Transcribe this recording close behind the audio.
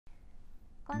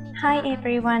Hi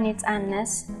everyone, it's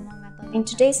Annas. In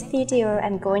today's video,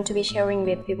 I'm going to be sharing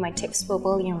with you my tips for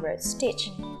bullion rose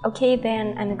stitch. Okay,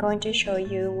 then I'm going to show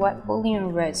you what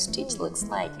bullion rose stitch looks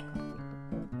like.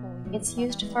 It's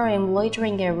used for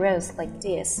embroidering a rose like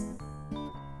this.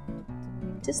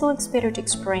 This looks better to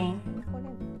explain.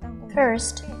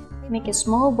 First, make a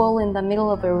small bowl in the middle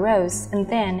of a rose and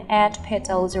then add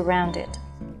petals around it.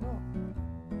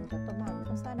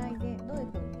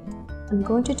 I'm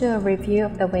going to do a review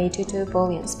of the way to do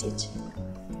bullion stitch.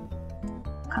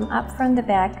 Come up from the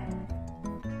back,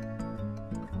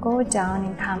 go down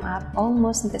and come up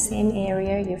almost in the same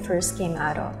area you first came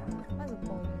out of.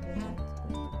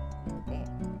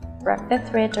 Wrap the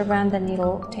thread around the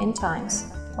needle 10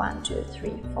 times. 1, 2,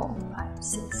 3, 4, 5,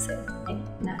 6, 7, 8,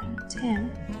 9,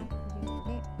 10.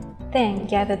 Then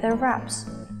gather the wraps.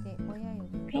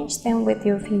 Pinch them with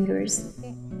your fingers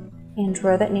and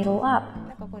draw the needle up.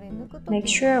 Make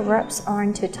sure wraps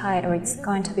aren't too tight or it's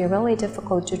going to be really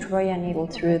difficult to draw your needle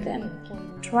through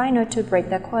them. Try not to break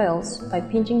the coils by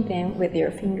pinching them with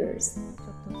your fingers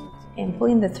and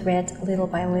pulling the thread little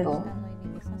by little.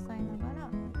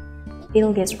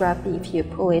 It'll get wrappy if you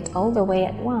pull it all the way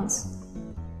at once.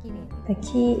 The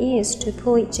key is to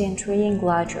pull it gently and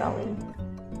gradually.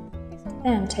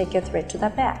 Then take your thread to the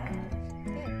back.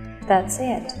 That's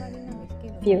it.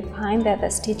 If you find that the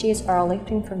stitches are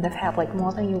lifting from the fabric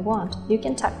more than you want, you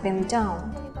can tuck them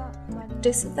down.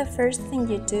 This is the first thing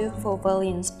you do for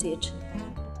bullion stitch.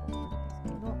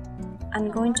 I'm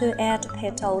going to add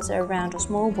petals around a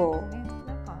small bowl.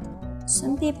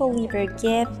 Some people leave a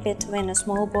gap between a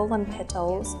small bowl and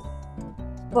petals,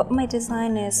 but my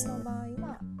design is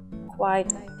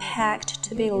quite packed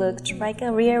to be looked like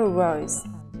a real rose.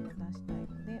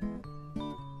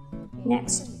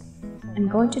 Next, I'm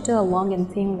going to do a long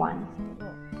and thin one.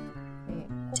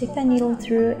 Take the needle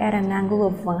through at an angle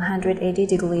of 180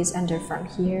 degrees under from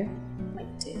here, like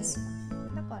this.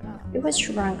 It was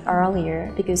shrunk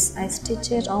earlier because I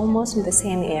stitched it almost in the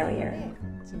same area.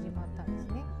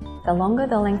 The longer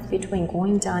the length between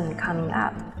going down and coming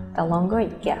up, the longer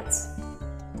it gets.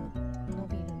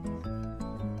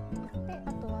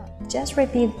 Just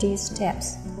repeat these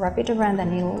steps. Wrap it around the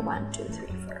needle 1, 2, 3,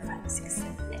 4, 5, 6,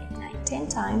 7, 8, 9, 10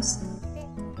 times.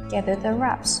 Gather the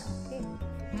wraps.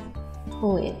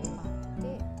 Pull it.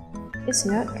 It's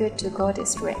not good to go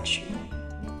this direction,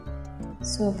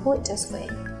 so pull it this way.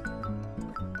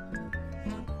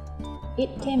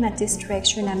 It came at this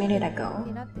direction a minute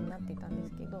ago.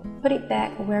 Put it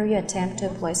back where you attempt to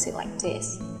place it like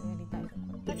this.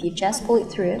 If you just pull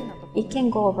it through, it can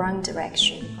go wrong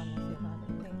direction.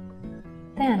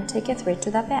 Then take a thread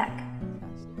to the back.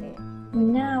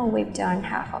 Now weave down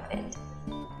half of it.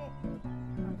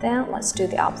 Then let's do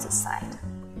the opposite side.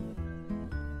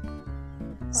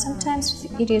 Sometimes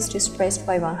it is displaced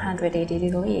by 180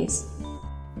 degrees.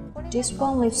 This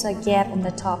one leaves a gap on the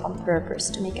top on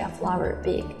purpose to make a flower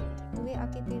big.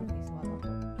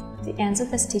 The ends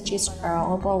of the stitches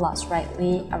are overlapped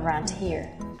slightly around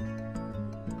here.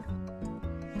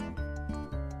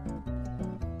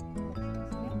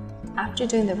 After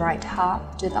doing the right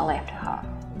half, do the left half.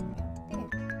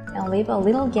 And leave a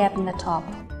little gap in the top.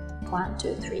 1,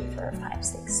 2, 3, 4, 5,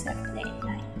 6, 7, 8,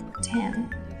 9,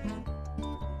 10.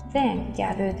 Then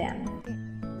gather them.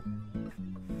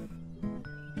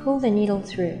 Pull the needle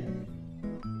through.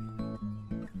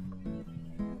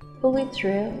 Pull it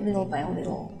through little by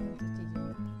little.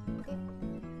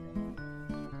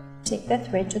 Take the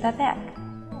thread to the back.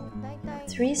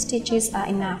 3 stitches are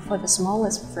enough for the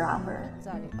smallest flower,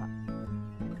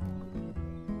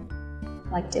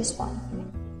 like this one.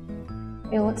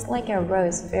 It looks like a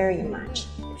rose very much.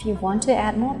 If you want to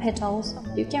add more petals,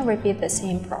 you can repeat the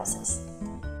same process.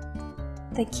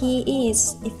 The key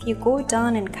is, if you go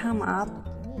down and come up,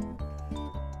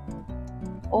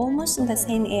 almost in the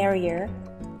same area,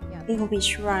 it will be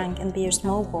shrunk and be a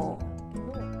small bowl.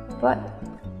 But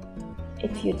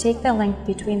if you take the length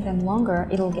between them longer,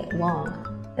 it'll get long.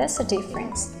 That's the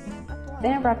difference.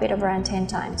 Then wrap it around 10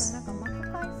 times.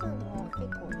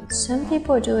 Some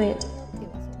people do it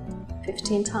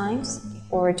 15 times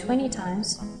or 20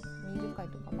 times.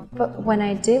 But when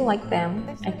I did like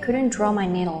them, I couldn't draw my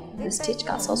needle. The stitch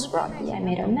got so sloppy I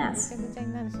made a mess.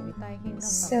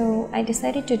 So I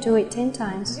decided to do it 10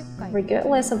 times.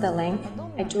 Regardless of the length,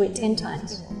 I do it 10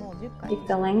 times. If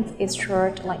the length is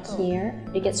short like here,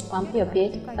 it gets bumpy a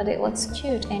bit, but it looks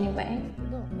cute anyway.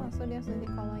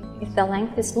 If the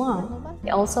length is long,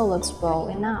 it also looks well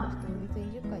enough.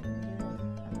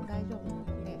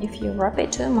 If you wrap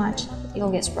it too much, it'll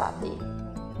get sloppy.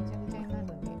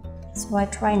 So I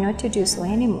try not to do so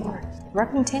anymore.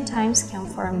 Wrapping 10 times can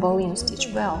form bullion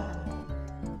stitch well.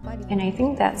 and I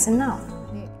think that's enough.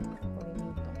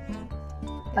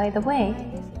 By the way,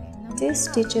 this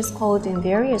stitch is called in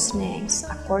various names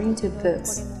according to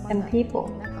books and people.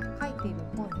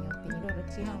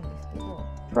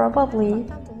 Probably,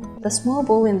 the small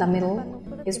ball in the middle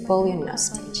is bullion knot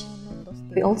stitch.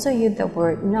 We also use the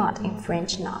word knot in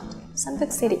French knot. Some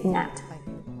books say it knot.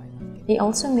 It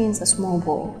also means a small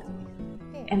ball.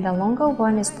 And the longer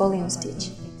one is bullion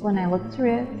stitch. When I looked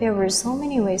through it, there were so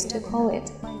many ways to call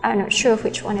it. I'm not sure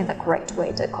which one is the correct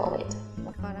way to call it.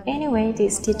 Anyway,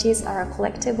 these stitches are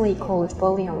collectively called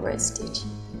bullion root stitch.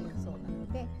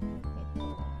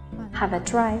 Have a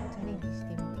try.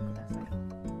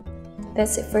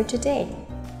 That's it for today.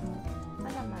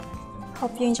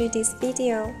 Hope you enjoyed this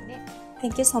video.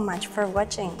 Thank you so much for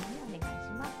watching.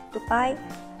 Goodbye.